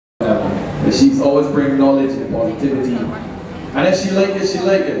Because she's always bringing knowledge and positivity. And if she like it, she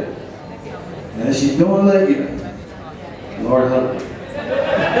like it. And if she don't like it, Lord help her.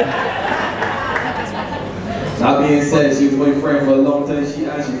 That being said, she was my friend for a long time. She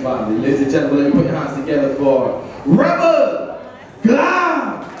actually found me. Ladies and gentlemen, let me put your hands together for Rebel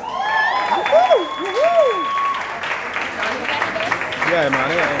GLAM! Yeah,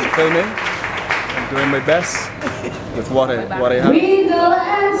 man, I'm filming. I'm doing my best with what I have. Regal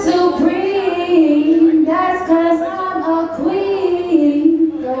and supreme, that's cause I'm a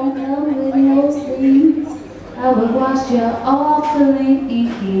queen. Don't come with no sleeves, I will wash you all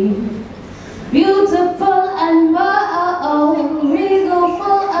clean. Beautiful and bold, regal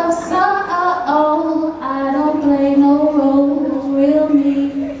full of soul. I don't play no roles, real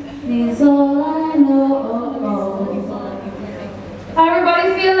me is all I know. How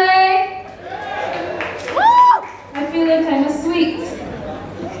everybody feeling? I'm feeling kind of sweet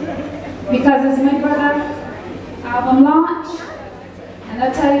because it's my brother's album launch, and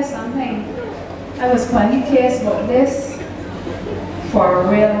I'll tell you something. I was plenty curious about this for a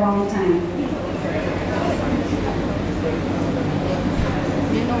real long time.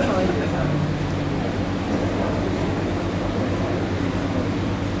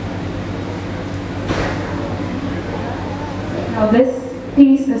 Now this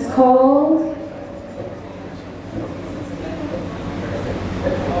piece is called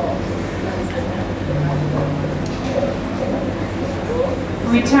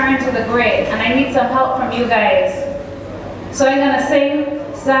Return to the Great, and I need some help from you guys. So I'm gonna sing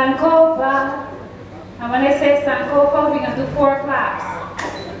Sankofa, and when I say Sankofa, we're gonna do 4 claps.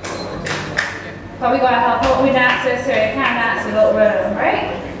 But we gotta help out with dancers here. You can't dance without rhythm,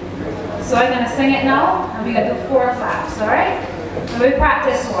 right? So I'm gonna sing it now, and we're gonna do 4 claps, all right? And we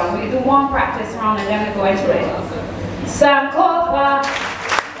practice one. We do 1 practice round, and then we go into it. Sankofa,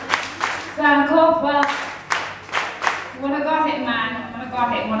 Sankofa. Wanna got it, man.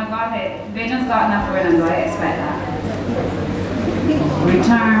 Wanna got it. Vision's got enough rhythm, so I expect that.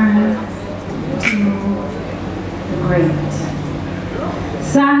 Return to the Great.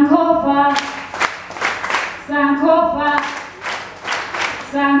 Sankofa, Sankofa,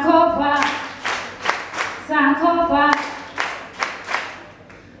 Sankofa, Sankofa.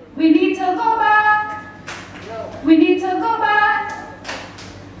 We need to go back. We need to go back.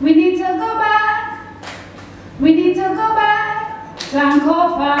 We need to go back. We need to go back.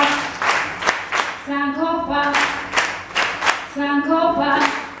 Sankofa, Sankofa, Sankofa,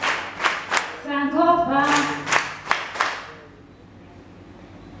 Sankofa.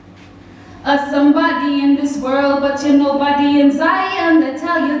 Somebody in this world, but you're nobody in Zion. They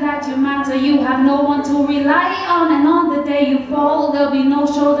tell you that you matter, you have no one to rely on, and on the day you fall, there'll be no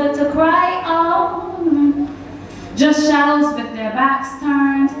shoulder to cry on. Just shadows with their backs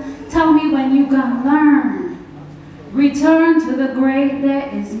turned. Tell me when you gonna learn. Return to the great, there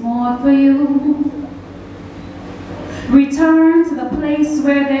is more for you. Return to the place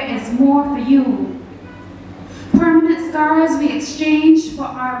where there is more for you. Permanent scars we exchange for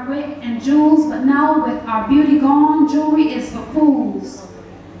our wit and jewels, but now with our beauty gone, jewelry is for fools.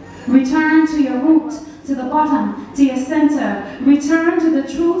 Return to your root, to the bottom, to your center. Return to the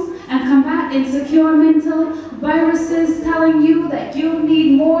truth and combat insecure mental viruses telling you that you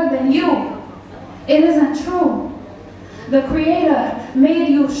need more than you. It isn't true. The Creator made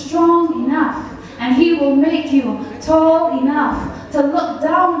you strong enough, and He will make you tall enough to look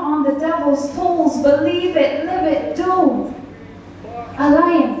down on the devil's tools. Believe it, live it, do. A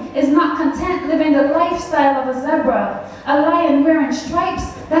lion is not content living the lifestyle of a zebra. A lion wearing stripes,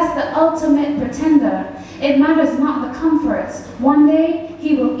 that's the ultimate pretender. It matters not the comforts. One day,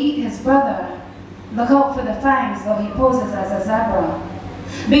 he will eat his brother. Look out for the fangs, though he poses as a zebra.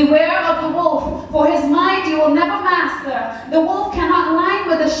 Beware of the wolf, for his mind you will never master. The wolf cannot line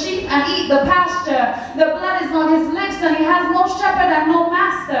with the sheep and eat the pasture. The blood is on his lips, and he has no shepherd and no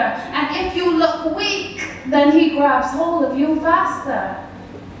master. And if you look weak, then he grabs hold of you faster.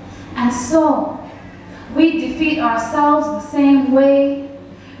 And so, we defeat ourselves the same way,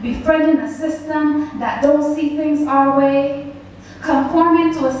 befriending a system that don't see things our way,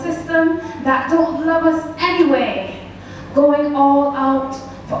 conforming to a system that don't love us anyway, going all out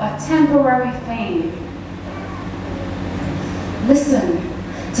for a temporary fame. Listen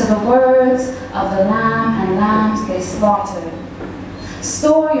to the words of the lamb and lambs they slaughtered.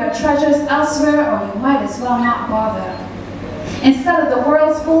 Store your treasures elsewhere, or you might as well not bother. Instead of the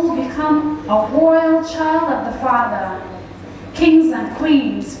world's fool, become a royal child of the Father. Kings and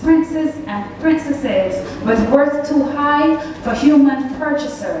queens, princes and princesses, with worth too high for human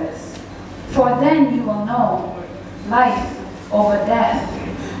purchasers. For then you will know life over death,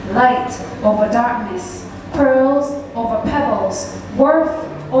 light over darkness, pearls over pebbles, worth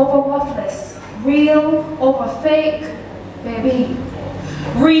over worthless, real over fake, baby.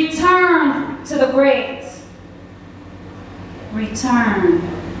 Return to the great. Return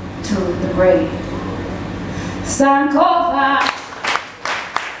to the great. Sankofa,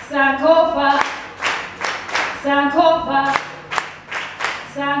 Sankofa, Sankofa,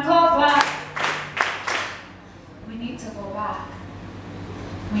 Sankofa. We need to go back.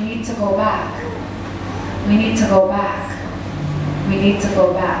 We need to go back. We need to go back. We need to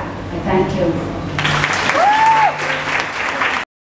go back. I thank you.